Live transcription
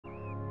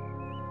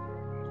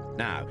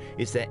Now,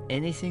 is there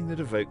anything that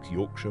evokes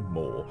Yorkshire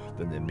more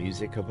than the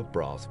music of a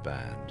brass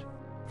band?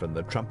 From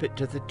the trumpet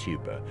to the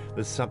tuba,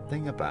 there's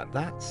something about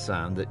that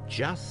sound that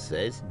just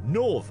says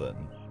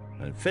northern.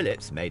 And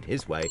Phillips made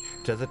his way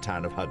to the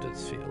town of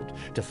Huddersfield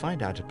to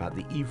find out about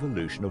the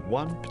evolution of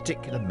one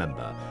particular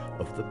member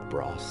of the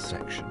brass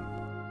section.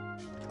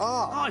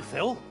 Ah! Hi,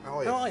 Phil. How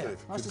are you? How are you? Good.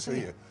 Nice Good to see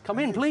you. Come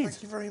Thank in, please.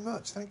 Thank you very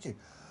much. Thank you.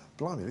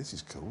 Blimey, this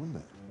is cool, isn't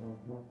it?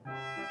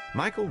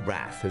 Michael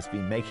Rath has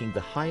been making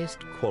the highest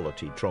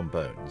quality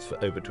trombones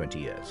for over 20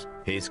 years.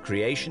 His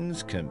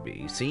creations can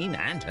be seen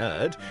and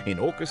heard in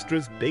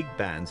orchestras, big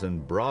bands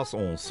and brass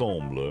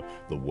ensemble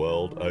the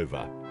world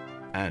over.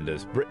 And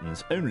as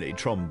Britain's only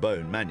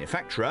trombone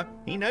manufacturer,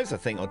 he knows a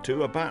thing or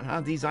two about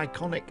how these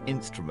iconic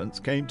instruments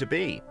came to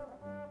be.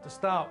 To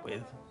start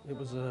with, it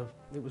was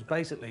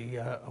basically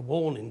a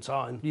warning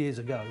sign years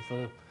ago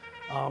for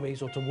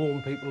armies or to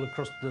warn people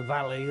across the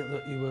valley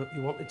that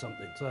you wanted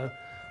something. So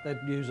they'd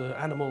use an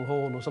animal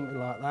horn or something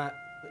like that.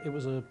 It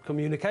was a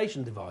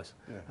communication device.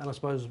 Yeah. And I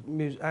suppose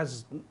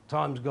as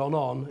time's gone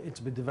on,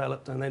 it's been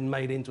developed and then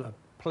made into a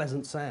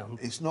pleasant sound.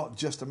 It's not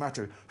just a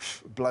matter of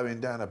blowing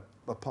down a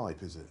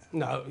pipe, is it?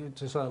 No,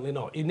 it's certainly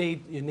not. You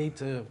need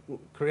to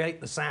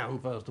create the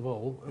sound first of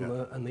all,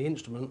 and the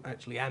instrument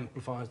actually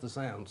amplifies the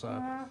sound.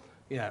 So,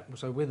 yeah.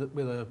 So with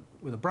a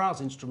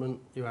brass instrument,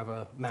 you have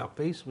a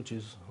mouthpiece, which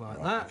is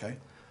like that. Okay.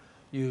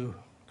 You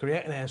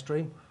create an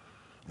airstream,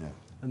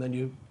 and then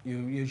you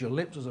use your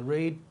lips as a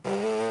reed,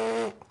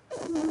 and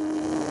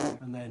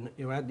then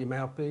you add your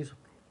mouthpiece.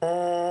 I'm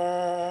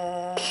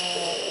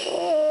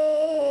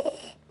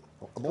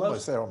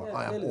almost there, aren't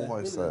I? I am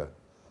almost there.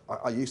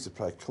 I used to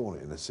play a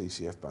cornet in a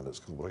CCF band at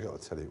school, but I got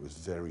to tell you, it was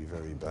very,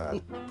 very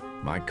bad.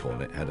 My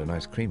cornet had a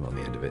nice cream on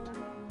the end of it.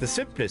 The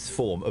simplest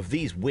form of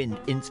these wind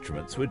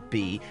instruments would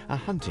be a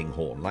hunting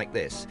horn like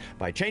this.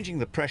 By changing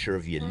the pressure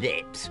of your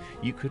lips,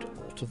 you could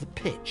alter the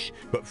pitch.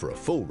 But for a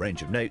full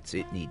range of notes,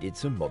 it needed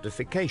some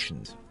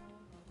modifications.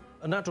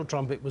 A natural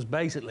trumpet was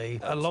basically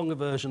a longer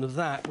version of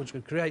that, which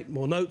could create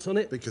more notes on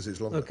it. Because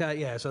it's longer. Okay,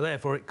 yeah, so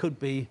therefore it could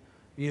be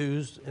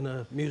used in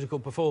a musical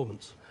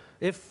performance.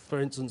 If, for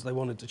instance, they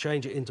wanted to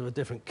change it into a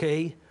different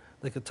key,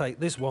 they could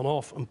take this one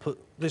off and put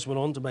this one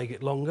on to make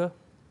it longer.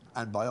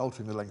 And by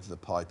altering the length of the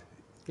pipe...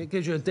 It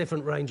gives you a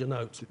different range of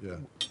notes. Yeah.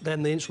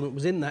 Then the instrument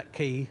was in that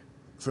key...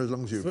 For as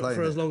long as you were playing it?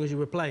 For as long as you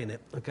were playing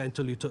it, OK,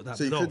 until you took that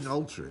bit off. So you couldn't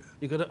alter it?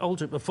 You could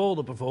alter it before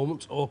the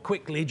performance or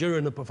quickly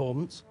during the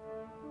performance.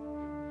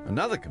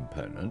 Another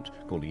component,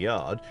 called a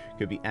yard,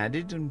 could be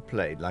added and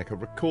played like a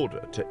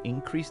recorder to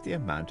increase the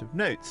amount of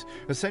notes,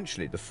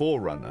 essentially the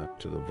forerunner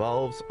to the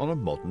valves on a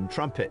modern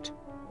trumpet.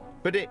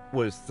 But it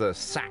was the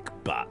sack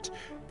butt,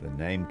 the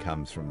name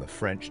comes from the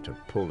French to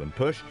pull and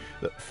push,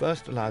 that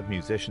first allowed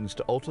musicians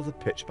to alter the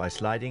pitch by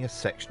sliding a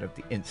section of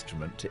the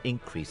instrument to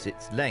increase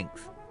its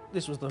length.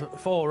 This was the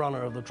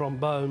forerunner of the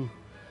trombone.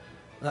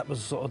 That was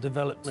sort of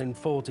developed in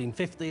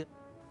 1450.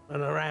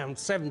 And around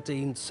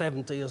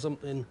 1770 or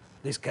something,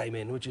 this came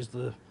in, which is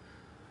the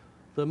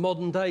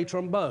modern-day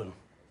trombone.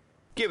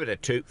 Give it a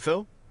toot,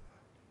 Phil.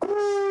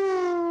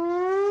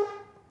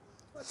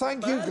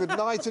 Thank you, good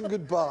night and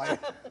goodbye.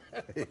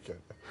 There you go.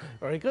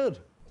 Very good.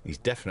 He's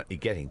definitely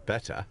getting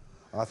better.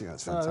 I think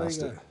that's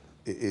fantastic.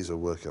 It is a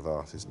work of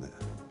art, isn't it?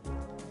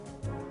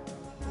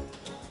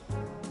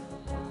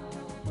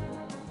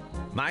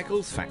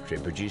 Michael's factory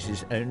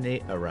produces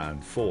only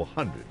around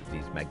 400 of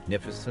these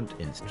magnificent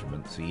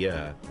instruments a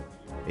year.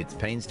 It's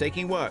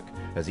painstaking work,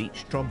 as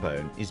each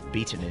trombone is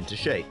beaten into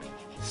shape,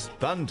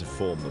 spun to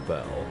form the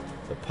bell,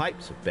 the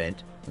pipes are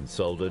bent and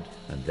soldered,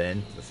 and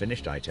then the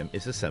finished item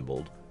is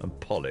assembled and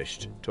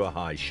polished to a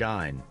high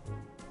shine.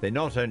 They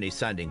not only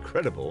sound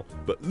incredible,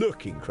 but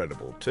look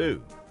incredible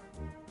too.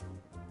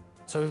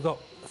 So we've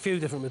got a few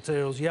different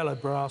materials. Yellow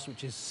brass,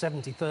 which is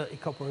 70-30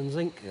 copper and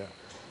zinc. Yeah.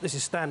 This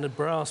is standard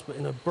brass, but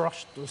in a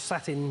brushed or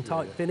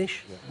satin-type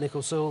finish. Yeah.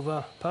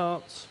 Nickel-silver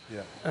parts.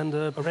 Yeah. And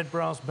a red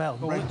brass bell.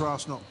 Red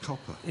brass, not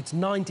copper. It's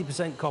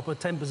 90% copper,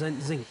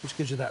 10% zinc, which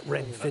gives you that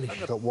red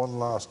finish. I've got one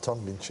last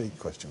tongue-in-cheek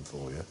question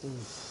for you.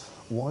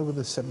 Why were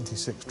there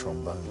 76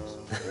 trombones?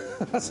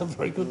 That's a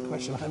very good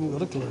question. I haven't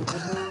got a clue.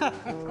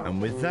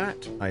 And with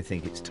that, I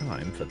think it's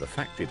time for the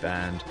factory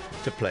band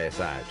to play us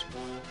out.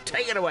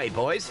 Take it away,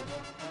 boys.